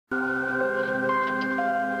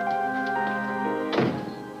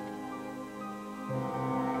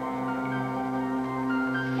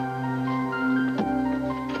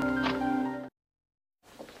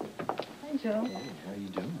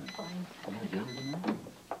you.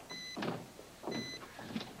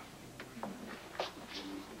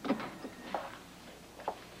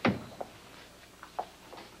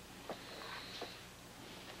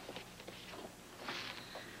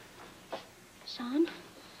 Sean?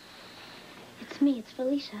 It's me, it's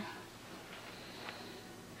Felicia.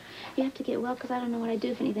 You have to get well, because I don't know what I'd do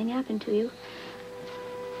if anything happened to you.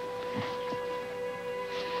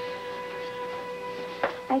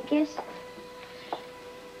 I guess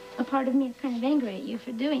a part of me is kind of angry at you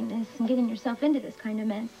for doing this and getting yourself into this kind of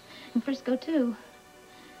mess. And Frisco, too.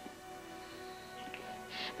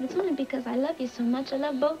 But it's only because I love you so much. I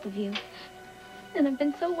love both of you. And I've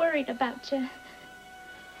been so worried about you.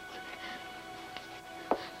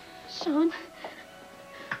 Sean,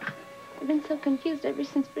 I've been so confused ever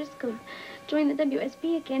since Frisco joined the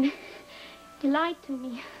WSB again. He lied to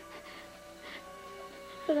me.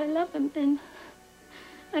 But I love him, and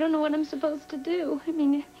I don't know what I'm supposed to do. I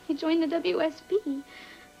mean, he joined the WSB.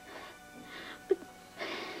 But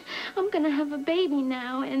I'm gonna have a baby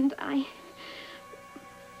now, and I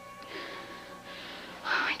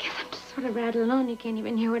guess I'm just sort of rattling on. You can't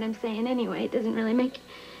even hear what I'm saying anyway. It doesn't really make...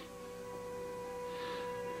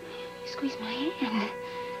 You squeeze my hand.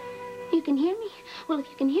 You can hear me? Well, if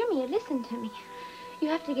you can hear me, you listen to me. You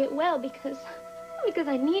have to get well because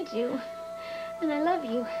I need you. And I love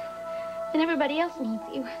you. And everybody else needs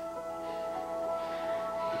you.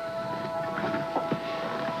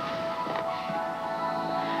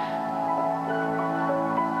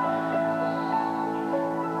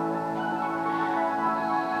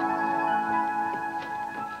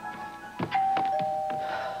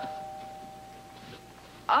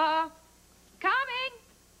 Coming.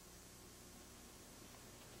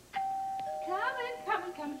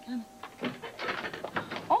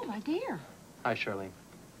 Oh, my dear. Hi, Charlene.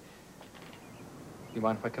 You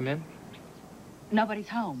mind if I come in? Nobody's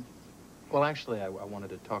home. Well, actually, I wanted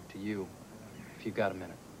to talk to you, if you've got a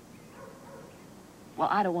minute. Well,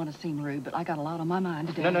 I don't want to seem rude, but I got a lot on my mind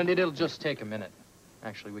today. No, it'll just take a minute.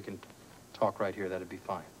 Actually, we can talk right here. That'd be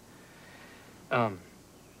fine.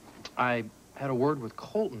 I had a word with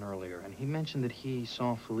Colton earlier, and he mentioned that he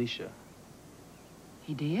saw Felicia.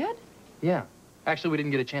 He did? Yeah. Actually, we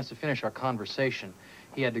didn't get a chance to finish our conversation.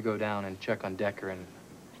 He had to go down and check on Decker, and...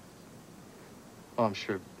 well, I'm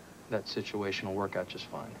sure that situation will work out just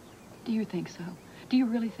fine. Do you think so? Do you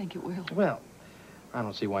really think it will? Well, I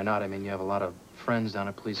don't see why not. I mean, you have a lot of friends down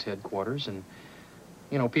at police headquarters, and,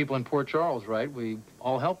 you know, people in Port Charles, right? We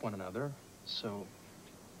all help one another, so...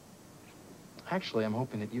 Actually, I'm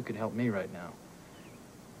hoping that you could help me right now.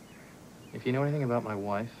 If you know anything about my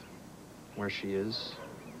wife, where she is,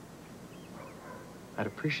 I'd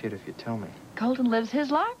appreciate it if you'd tell me. Colton lives his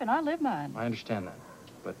life, and I live mine. I understand that,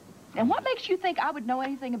 but... And what makes you think I would know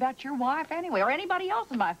anything about your wife anyway, or anybody else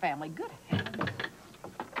in my family? Good heavens.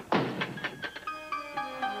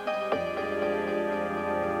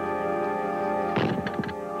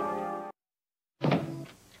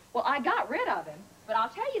 Well, I got rid of him, but I'll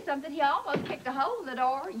tell you something. He almost kicked a hole in the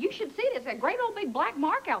door. You should see it. It's a great old big black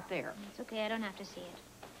mark out there. It's okay. I don't have to see it.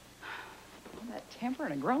 That temper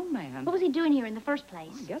in a grown man. What was he doing here in the first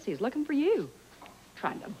place? I guess he's looking for you.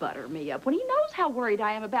 Trying to butter me up when he knows how worried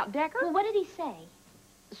I am about Decker. Well, what did he say?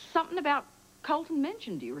 Something about Colton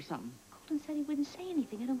mentioned you or something. Colton said he wouldn't say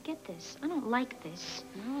anything. I don't get this. I don't like this.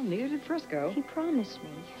 Well, neither did Frisco. He promised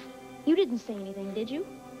me. You didn't say anything, did you?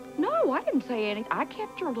 No, I didn't say anything. I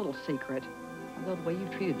kept your little secret. Although the way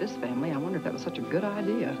you've treated this family, I wonder if that was such a good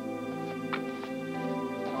idea.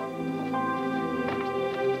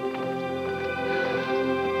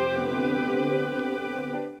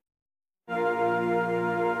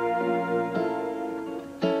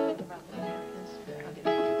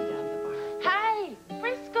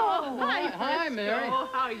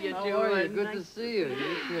 Good to see you.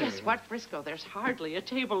 Guess what, Frisco? There's hardly a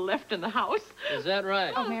table left in the house. Is that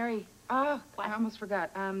right? Oh, Mary. Oh, I almost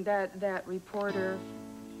forgot. That reporter,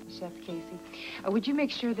 Chef Casey. Would you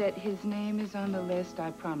make sure that his name is on the list? I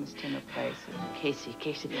promised him a place. Casey.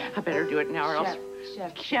 I better do it now or else.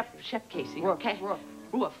 Chef Casey. Okay.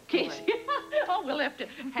 Roof. Casey. Oh, we'll have to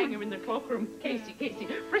hang him in the cloakroom. Casey.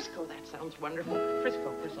 Frisco, that sounds wonderful.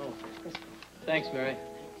 Frisco. Thanks, Mary.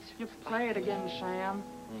 You play it again, Sham.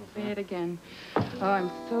 Play it again. Oh, I'm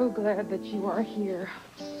so glad that you are here.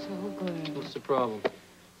 So glad. What's the problem?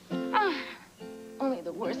 Only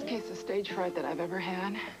the worst case of stage fright that I've ever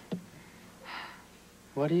had.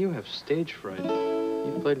 Why do you have stage fright?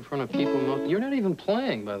 You've played in front of people most... You're not even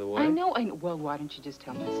playing, by the way. I know. Well, why don't you just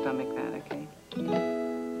tell my stomach that, okay?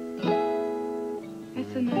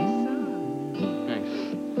 It's a nice song. Thanks.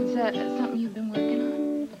 Is that something you've been working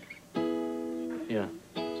on? Yeah.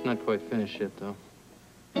 It's not quite finished yet, though.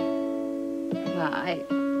 Well, I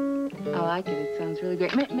like it. It sounds really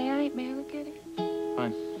great. May I look at it?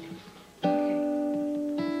 Fine. Okay.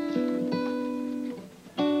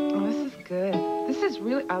 Oh, this is good. This is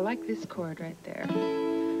really, I like this chord right there. Are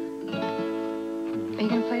you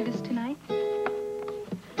gonna play this tonight?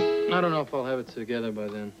 I don't know if I'll have it together by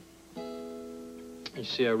then. You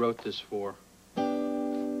see, I wrote this for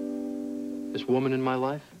this woman in my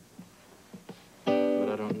life. But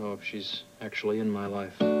I don't know if she's actually in my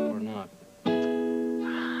life or not.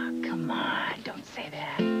 Come on, don't say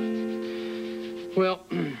that. Well,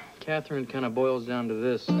 Catherine, kind of boils down to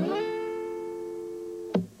this. You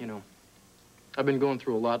know, I've been going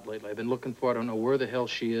through a lot lately. I've been looking for her. I don't know where the hell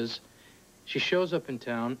she is. She shows up in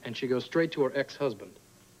town, and she goes straight to her ex-husband.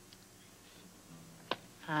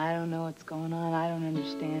 I don't know what's going on. I don't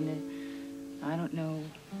understand it. I don't know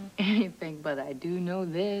anything, but I do know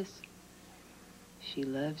this. She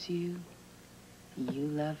loves you. You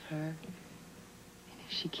love her. And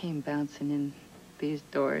if she came bouncing in these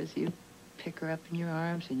doors, you'd pick her up in your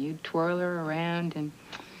arms and you'd twirl her around, and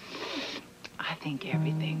I think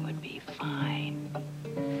everything would be fine.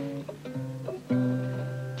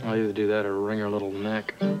 I'll either do that or wring her little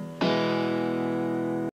neck.